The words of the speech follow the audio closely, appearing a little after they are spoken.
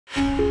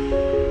Years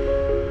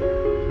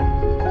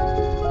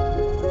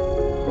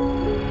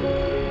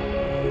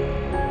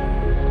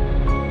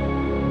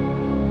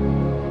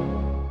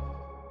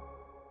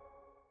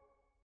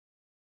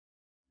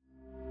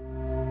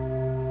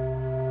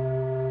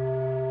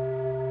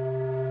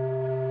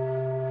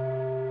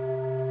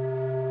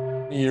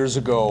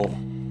ago,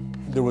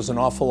 there was an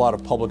awful lot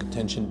of public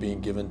attention being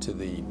given to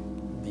the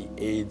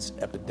AIDS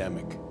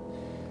epidemic.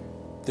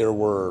 There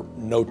were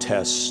no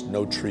tests,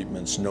 no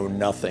treatments, no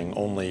nothing,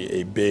 only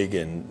a big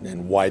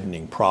and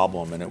widening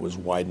problem, and it was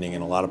widening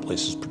in a lot of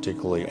places,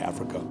 particularly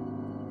Africa.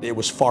 It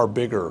was far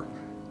bigger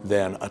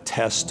than a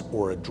test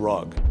or a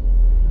drug.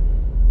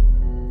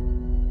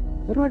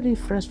 The road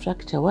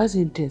infrastructure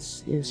wasn't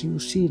as you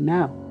see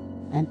now,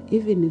 and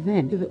even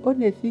then, the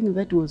only thing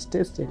that was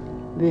tested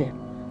there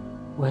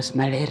was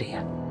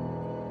malaria.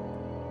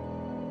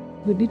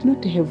 We did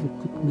not have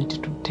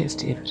equipment to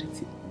test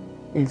everything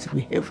as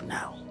we have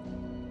now.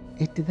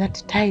 At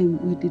that time,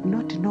 we did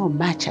not know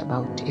much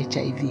about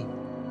HIV.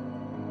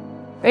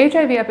 The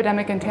HIV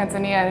epidemic in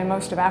Tanzania and in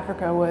most of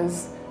Africa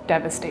was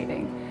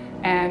devastating.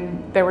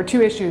 And there were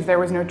two issues. There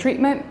was no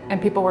treatment,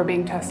 and people were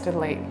being tested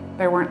late.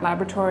 There weren't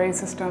laboratory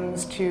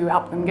systems to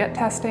help them get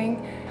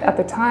testing. At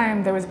the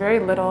time, there was very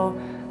little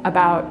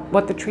about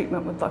what the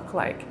treatment would look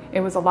like. It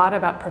was a lot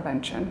about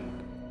prevention.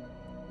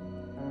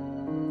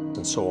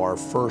 And so our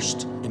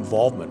first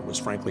involvement was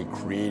frankly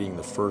creating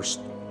the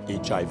first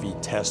HIV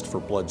test for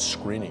blood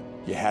screening.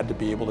 You had to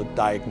be able to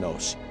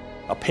diagnose.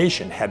 A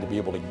patient had to be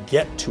able to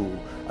get to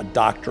a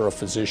doctor, a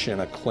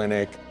physician, a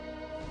clinic.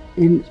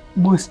 In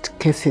most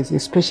cases,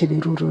 especially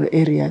rural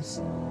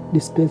areas,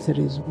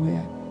 dispensaries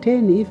were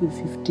 10, even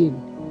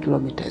 15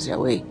 kilometers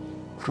away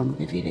from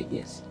the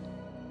villages.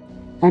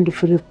 And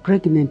for a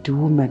pregnant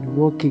woman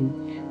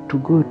walking to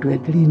go to a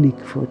clinic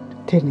for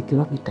 10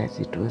 kilometers,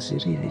 it was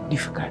really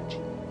difficult.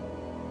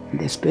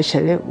 And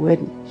especially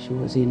when she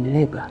was in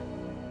labor.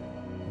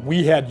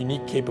 We had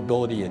unique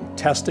capability in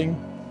testing,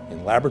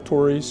 in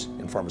laboratories,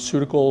 in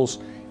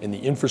pharmaceuticals, in the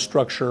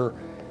infrastructure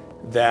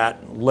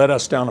that led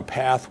us down a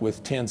path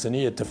with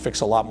Tanzania to fix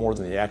a lot more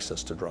than the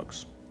access to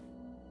drugs.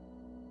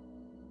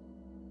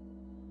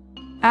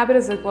 Abbott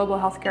is a global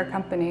healthcare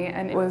company,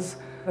 and it was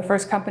the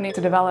first company to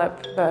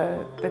develop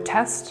the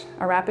test,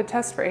 a rapid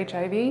test for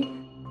HIV.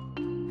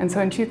 And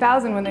so in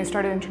 2000, when they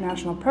started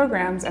international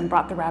programs and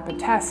brought the rapid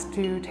test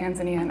to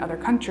Tanzania and other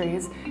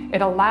countries,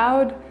 it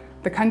allowed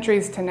the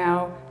countries to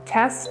now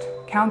test,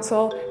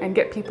 counsel, and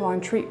get people on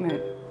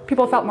treatment.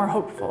 People felt more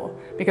hopeful,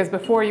 because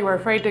before you were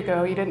afraid to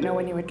go, you didn't know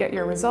when you would get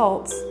your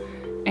results,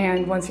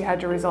 and once you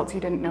had your results, you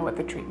didn't know what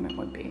the treatment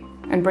would be.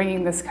 And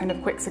bringing this kind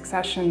of quick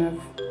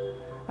succession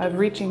of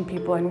reaching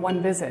people in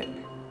one visit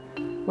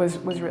was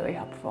really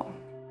helpful.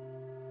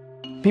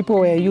 People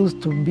were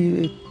used to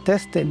be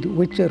tested,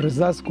 which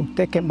results could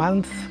take a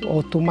month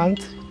or 2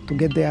 months to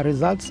get their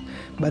results,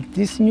 but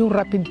this new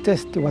rapid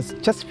test was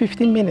just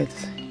 15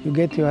 minutes, you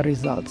get your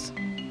results.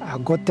 I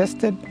got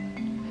tested,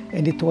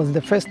 and it was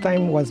the first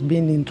time it was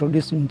being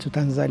introduced into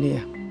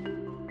Tanzania.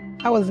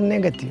 I was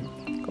negative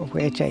of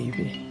HIV.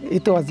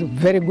 It was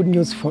very good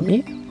news for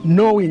me,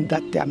 knowing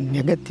that I'm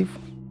negative.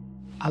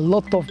 A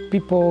lot of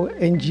people,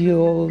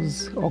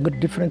 NGOs, or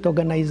different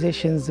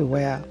organizations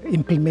were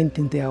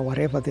implementing their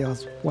whatever they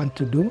want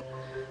to do.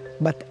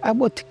 But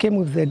Abbott came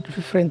with a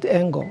different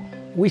angle,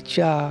 which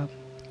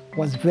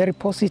was very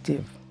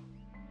positive.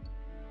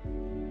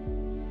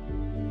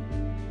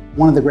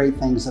 One of the great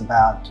things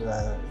about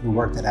the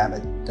work that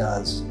Abbott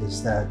does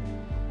is that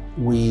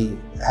we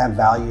have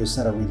values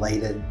that are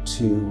related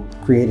to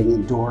creating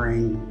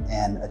enduring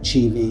and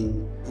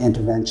achieving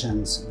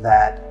interventions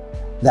that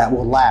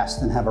will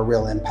last and have a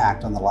real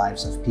impact on the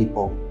lives of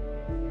people.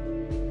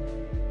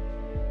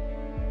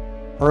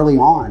 Early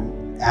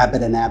on,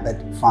 Abbott and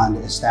Abbott Fund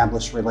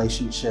established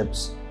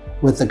relationships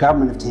with the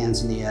government of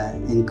Tanzania,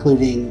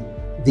 including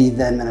the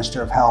then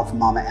Minister of Health,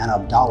 Mama Anna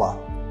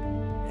Abdallah.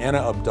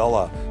 Anna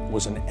Abdallah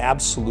was an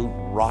absolute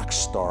rock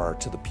star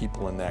to the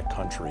people in that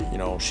country. You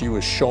know, she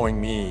was showing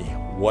me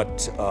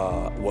what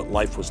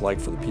life was like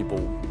for the people,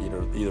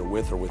 either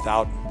with or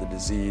without the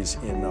disease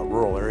in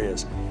rural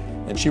areas.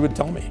 And she would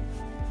tell me,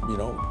 you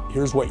know,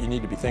 here's what you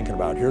need to be thinking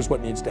about, here's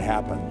what needs to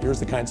happen, here's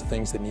the kinds of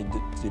things that need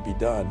to be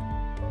done.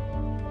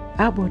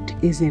 Abbott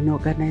is an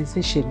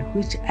organization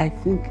which I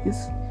think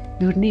is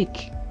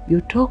unique.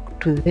 You talk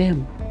to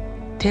them,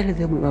 tell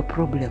them your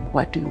problem,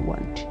 what do you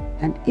want?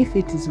 And if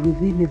it is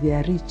within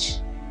their reach,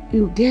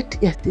 you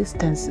get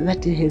assistance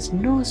that has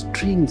no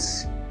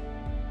strings.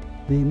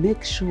 They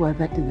make sure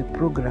that the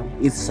program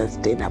is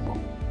sustainable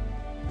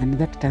and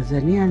that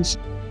Tanzanians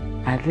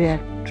are there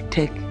to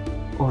take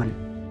on.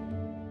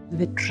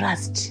 The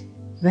trust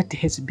that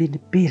has been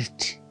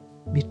built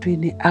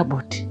between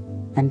Abbott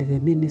and the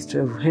Ministry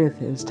of Health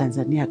and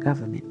Tanzania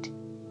government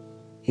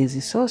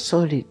is so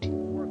solid. The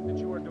work that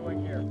you are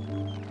doing here.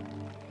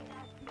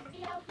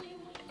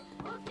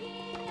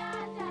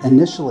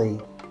 Initially,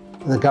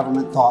 the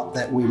government thought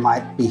that we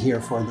might be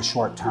here for the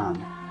short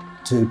term,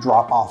 to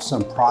drop off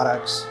some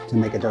products, to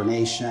make a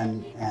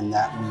donation, and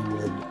that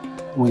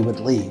we would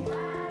leave.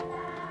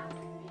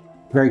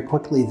 Very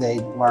quickly, they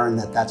learned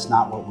that that's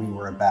not what we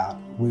were about.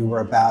 We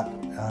were about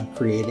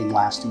creating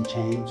lasting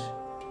change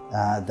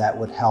that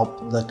would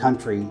help the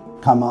country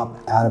come up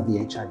out of the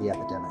HIV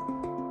epidemic.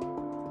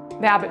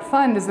 The Abbott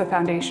Fund is the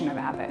foundation of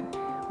Abbott,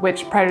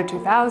 which prior to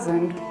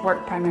 2000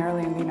 worked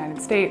primarily in the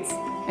United States.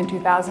 In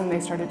 2000, they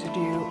started to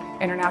do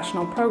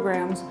international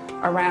programs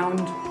around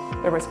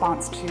the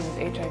response to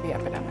the HIV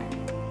epidemic.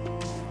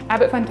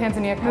 Abbott Fund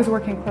Tanzania is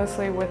working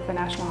closely with the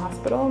National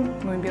Hospital,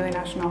 Muhimbili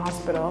National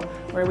Hospital,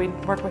 where we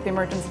work with the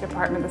emergency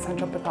department, the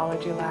central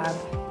pathology lab.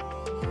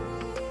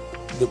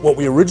 What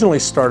we originally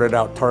started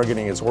out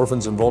targeting as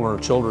orphans and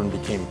vulnerable children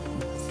became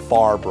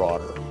far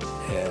broader,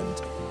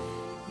 and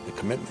the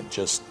commitment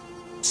just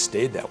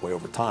stayed that way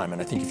over time.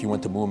 And I think if you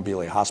went to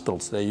Muhimbili Hospital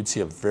today, you'd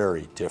see a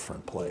very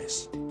different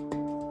place.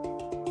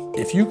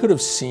 If you could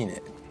have seen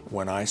it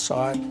when I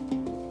saw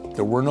it,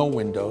 there were no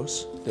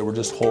windows, there were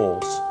just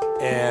holes,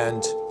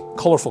 and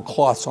colorful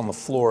cloths on the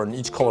floor, and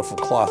each colorful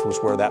cloth was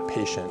where that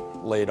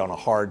patient laid on a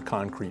hard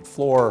concrete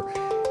floor.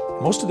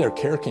 Most of their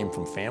care came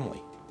from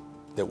family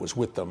that was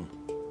with them,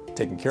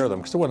 taking care of them,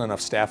 because there wasn't enough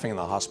staffing in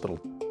the hospital,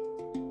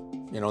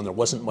 and there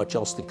wasn't much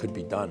else that could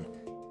be done.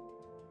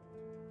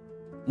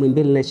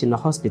 Muhimbili National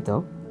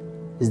Hospital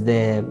is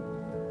the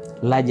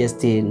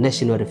largest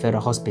national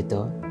referral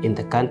hospital in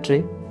the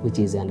country, which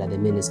is under the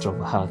Ministry of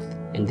Health,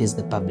 and this is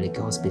the public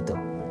hospital.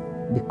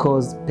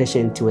 Because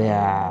patients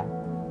were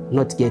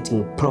not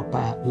getting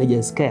proper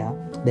emergency care,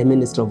 the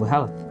Ministry of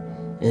Health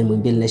and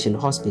Muhimbili National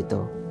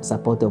Hospital,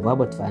 support of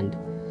Abbott Fund,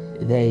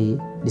 they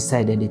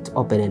decided to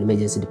open an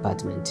emergency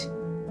department.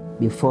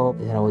 Before,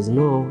 there was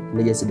no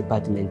emergency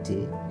department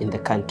in the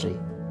country.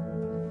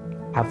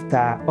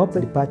 After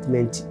open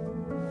department,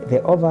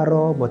 the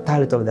overall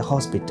mortality of the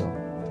hospital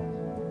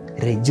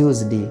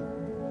reduced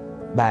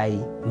by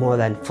more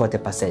than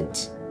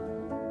 40%.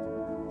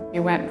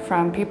 You went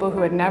from people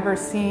who had never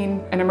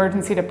seen an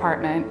emergency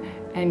department,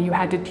 and you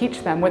had to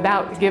teach them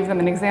without give them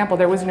an example.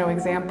 There was no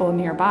example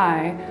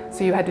nearby,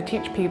 so you had to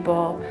teach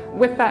people.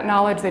 With that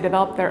knowledge, they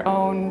developed their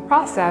own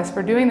process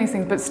for doing these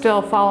things, but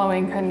still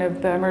following kind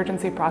of the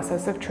emergency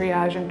process of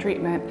triage and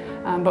treatment,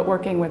 but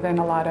working within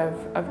a lot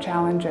of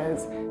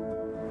challenges.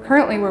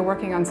 Currently, we're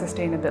working on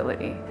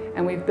sustainability,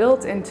 and we've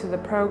built into the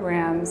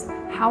programs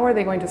how are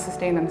they going to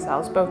sustain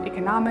themselves, both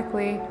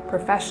economically,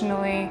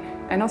 professionally,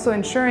 and also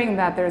ensuring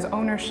that there's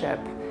ownership.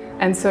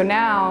 And so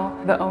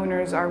now the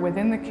owners are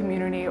within the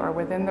community or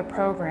within the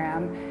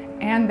program,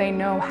 and they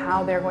know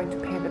how they're going to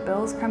pay the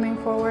bills coming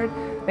forward.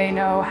 They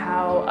know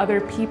how other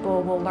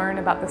people will learn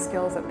about the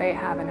skills that they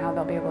have and how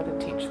they'll be able to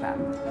teach them.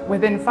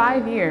 Within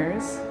 5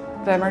 years,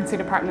 the emergency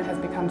department has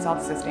become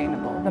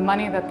self-sustainable. The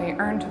money that they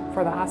earned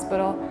for the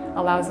hospital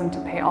allows them to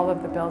pay all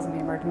of the bills in the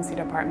emergency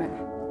department.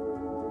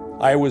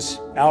 I was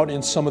out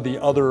in some of the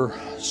other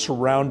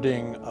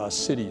surrounding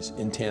cities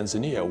in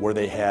Tanzania where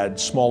they had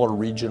smaller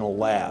regional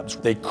labs.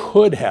 They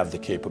could have the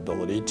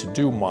capability to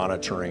do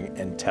monitoring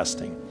and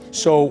testing.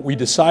 So we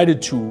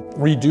decided to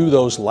redo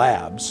those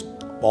labs,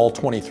 all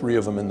 23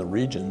 of them in the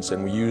regions,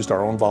 and we used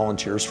our own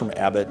volunteers from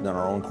Abbott and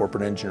our own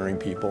corporate engineering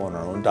people and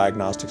our own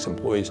diagnostics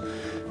employees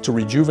to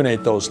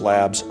rejuvenate those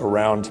labs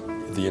around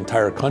the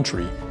entire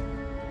country.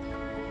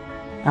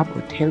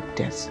 Abbott helped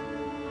us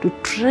to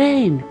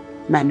train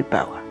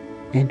manpower,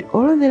 and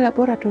all the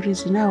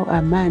laboratories now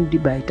are manned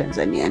by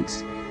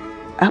Tanzanians.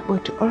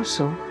 Abbott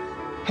also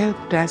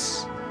helped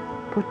us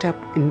put up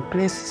in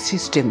place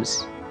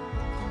systems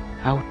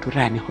how to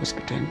run a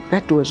hospital.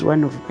 That was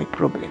one of my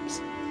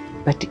problems.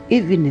 But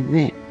even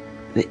then,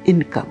 the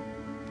income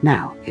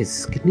now is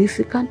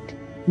significant.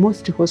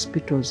 Most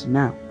hospitals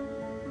now,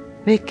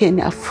 they can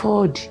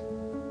afford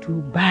to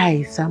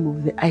buy some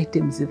of the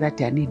items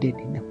that are needed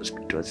in the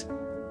hospitals.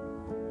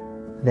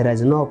 There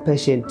is no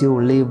patient who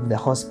leave the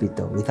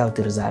hospital without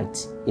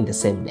results in the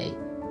same day.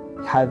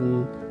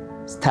 Having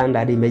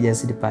standard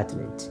emergency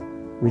department,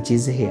 which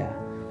is here,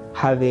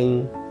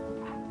 having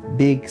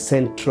big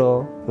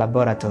central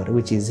laboratory,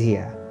 which is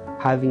here,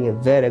 having a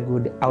very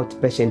good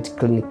outpatient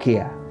clinic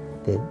here.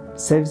 The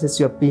services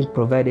you are being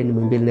provided in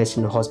Muhimbili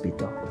National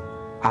Hospital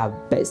are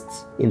best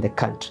in the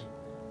country.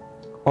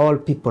 All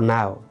people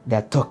now, they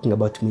are talking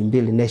about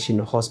Muhimbili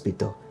National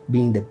Hospital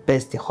being the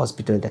best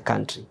hospital in the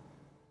country.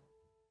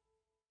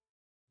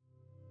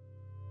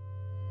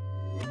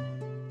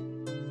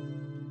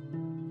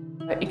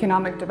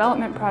 Economic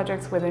development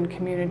projects within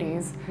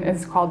communities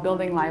is called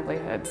Building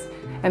Livelihoods.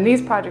 And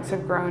these projects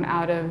have grown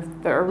out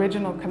of the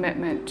original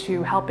commitment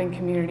to helping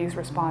communities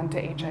respond to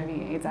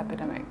HIV/AIDS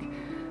epidemic.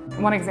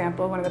 One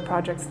example, one of the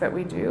projects that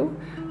we do,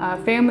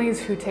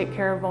 families who take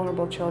care of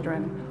vulnerable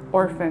children,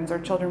 orphans, or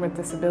children with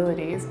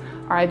disabilities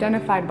are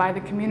identified by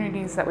the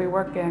communities that we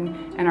work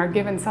in and are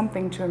given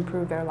something to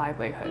improve their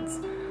livelihoods.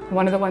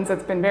 One of the ones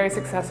that's been very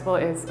successful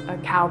is a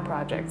cow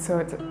project. So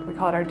we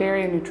call it our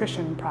Dairy and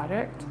Nutrition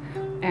Project.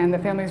 And the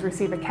families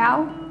receive a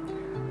cow.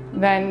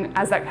 Then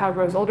as that cow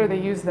grows older, they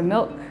use the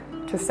milk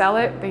to sell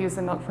it. They use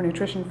the milk for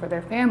nutrition for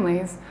their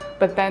families.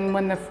 But then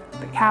when the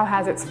cow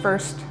has its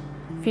first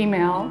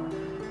female,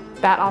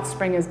 that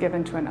offspring is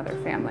given to another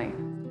family.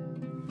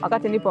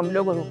 Wakati nipo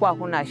mdogo kulikuwa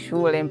hakuna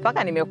shule,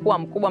 mpaka nimekuwa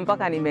mkubwa,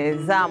 mpaka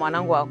nimezaa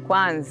mwanangu wa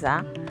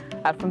kwanza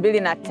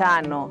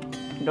 2005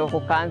 ndio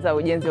kukaanza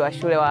ujenzi wa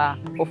shule wa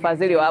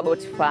ufadhili wa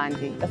Abbott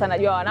Fund. Sasa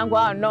najua wanangu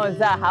hao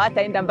ninaozaa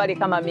hawataenda mbali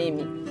kama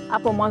mimi.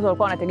 Hapo mwanzo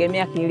walikuwa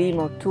wanategemea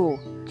kilimo tu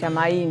cha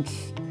mahindi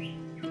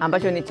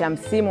ambacho ni cha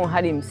msimu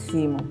hadi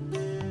msimu.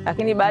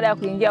 Lakini baada ya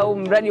kuingia huu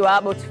mradi wa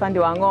Abbott Fund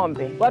wa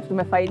ng'ombe, watu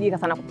tumefaidika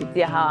sana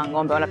kupitia hawa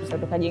ng'ombe.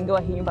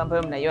 Tukajengewa hii nyumba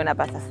ambayo mnaiona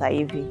hapa sasa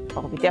hivi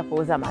kwa kupitia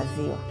kuuza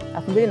maziwa.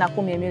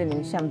 2010 Emile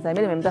nimeshamzaa,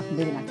 Emile nimemzaa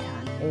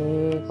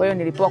 2005. Kwa hiyo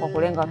nilipewa kwa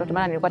kulenga watoto,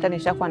 maana nilikuwa tayari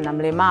nishakuwa na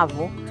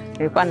mlemavu,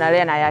 nilikuwa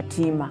nalea na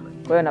yatima.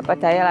 Kwa hiyo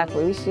napata hela ya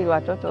kuishi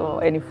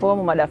watoto,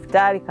 uniform,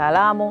 madaftari,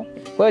 kalamu.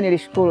 Kwa hiyo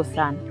nilishukuru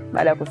sana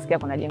baada ya kusikia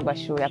kuna jengwa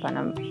shule hapa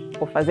na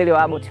ufadhili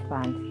wa Abbott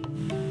Fund.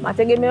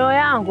 Mategemeo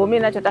yangu mimi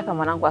ninachotaka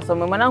mwanangu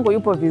asome. Mwanangu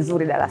yupo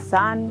vizuri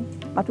darasani.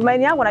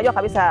 Matumaini yangu najua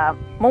kabisa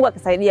Mungu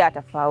akisaidia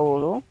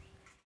atafaulu.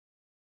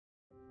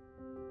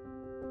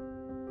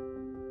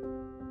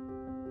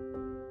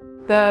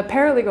 The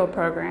paralegal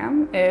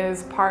program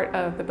is part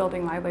of the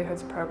Building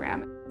Livelihoods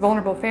program.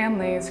 Vulnerable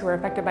families who are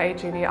affected by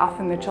HIV,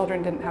 often the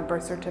children didn't have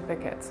birth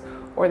certificates,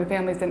 or the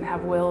families didn't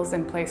have wills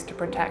in place to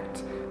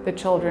protect the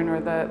children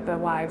or the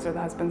wives or the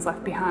husbands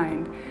left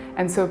behind.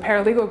 And so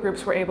paralegal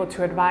groups were able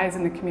to advise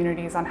in the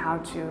communities on how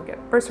to get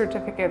birth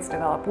certificates,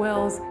 develop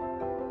wills.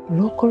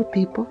 Local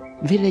people,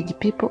 village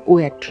people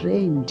were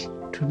trained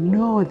to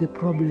know the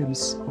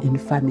problems in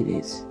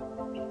families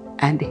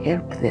and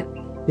help them.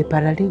 The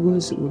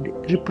paralegals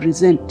would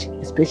represent,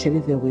 especially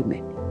the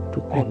women,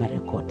 to primary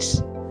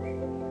courts.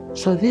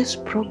 So this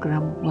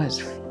program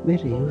was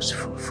very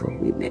useful for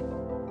women.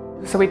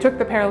 So we took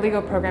the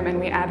paralegal program and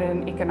we added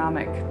an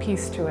economic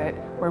piece to it,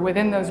 where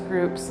within those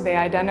groups they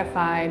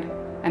identified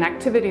an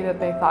activity that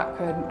they thought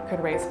could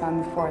raise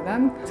funds for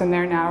them. And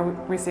they're now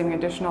receiving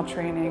additional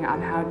training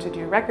on how to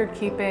do record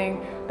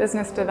keeping,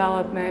 business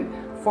development,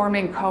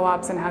 forming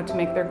co-ops, and how to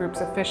make their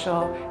groups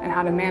official, and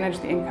how to manage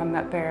the income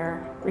that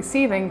they're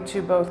receiving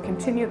to both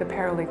continue the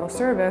paralegal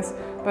service,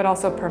 but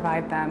also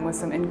provide them with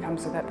some income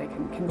so that they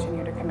can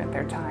continue to commit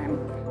their time.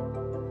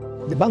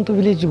 The Bantu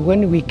village,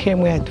 when we came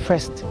here at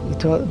first,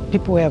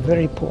 people were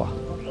very poor.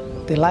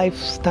 The life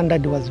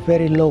standard was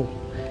very low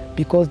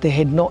because they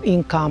had no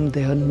income,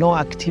 they had no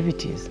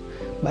activities.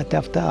 But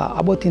after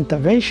Abbott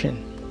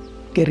intervention,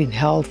 getting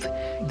health,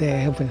 they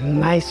have a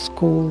nice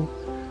school.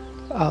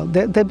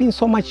 There have been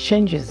so much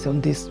changes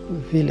on this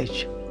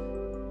village.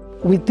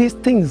 With these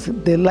things,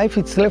 the life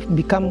itself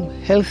become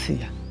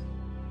healthier.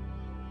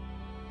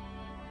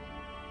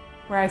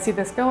 Where I see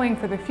this going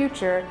for the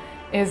future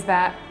is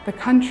that the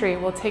country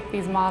will take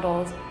these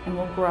models and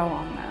will grow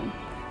on them,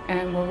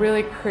 and will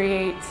really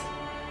create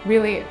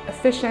really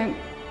efficient,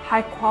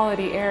 high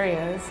quality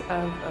areas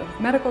of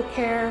medical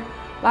care,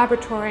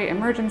 laboratory,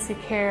 emergency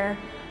care,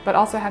 but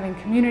also having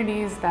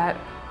communities that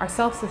are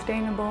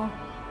self-sustainable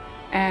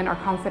and are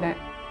confident.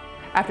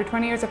 After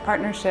 20 years of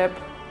partnership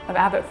of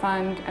Abbott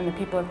Fund and the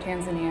people of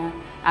Tanzania,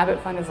 Abbott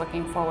Fund is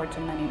looking forward to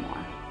many more.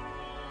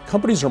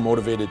 Companies are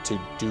motivated to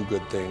do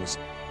good things,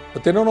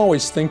 but they don't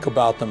always think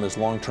about them as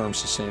long-term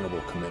sustainable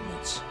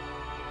commitments.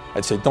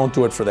 I'd say don't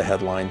do it for the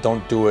headline,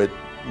 don't do it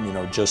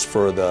just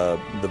for the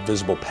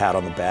visible pat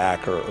on the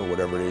back or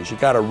whatever it is. You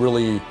got to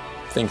really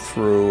think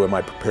through, am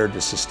I prepared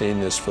to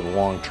sustain this for the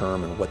long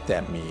term and what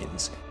that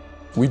means?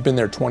 We've been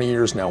there 20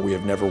 years now. We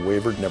have never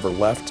wavered, never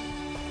left.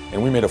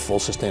 And we made a full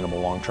sustainable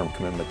long-term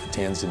commitment to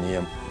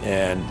Tanzania,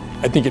 and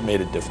I think it made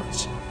a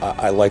difference.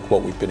 I like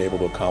what we've been able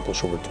to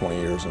accomplish over 20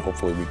 years, and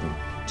hopefully we can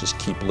just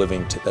keep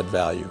living to that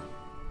value.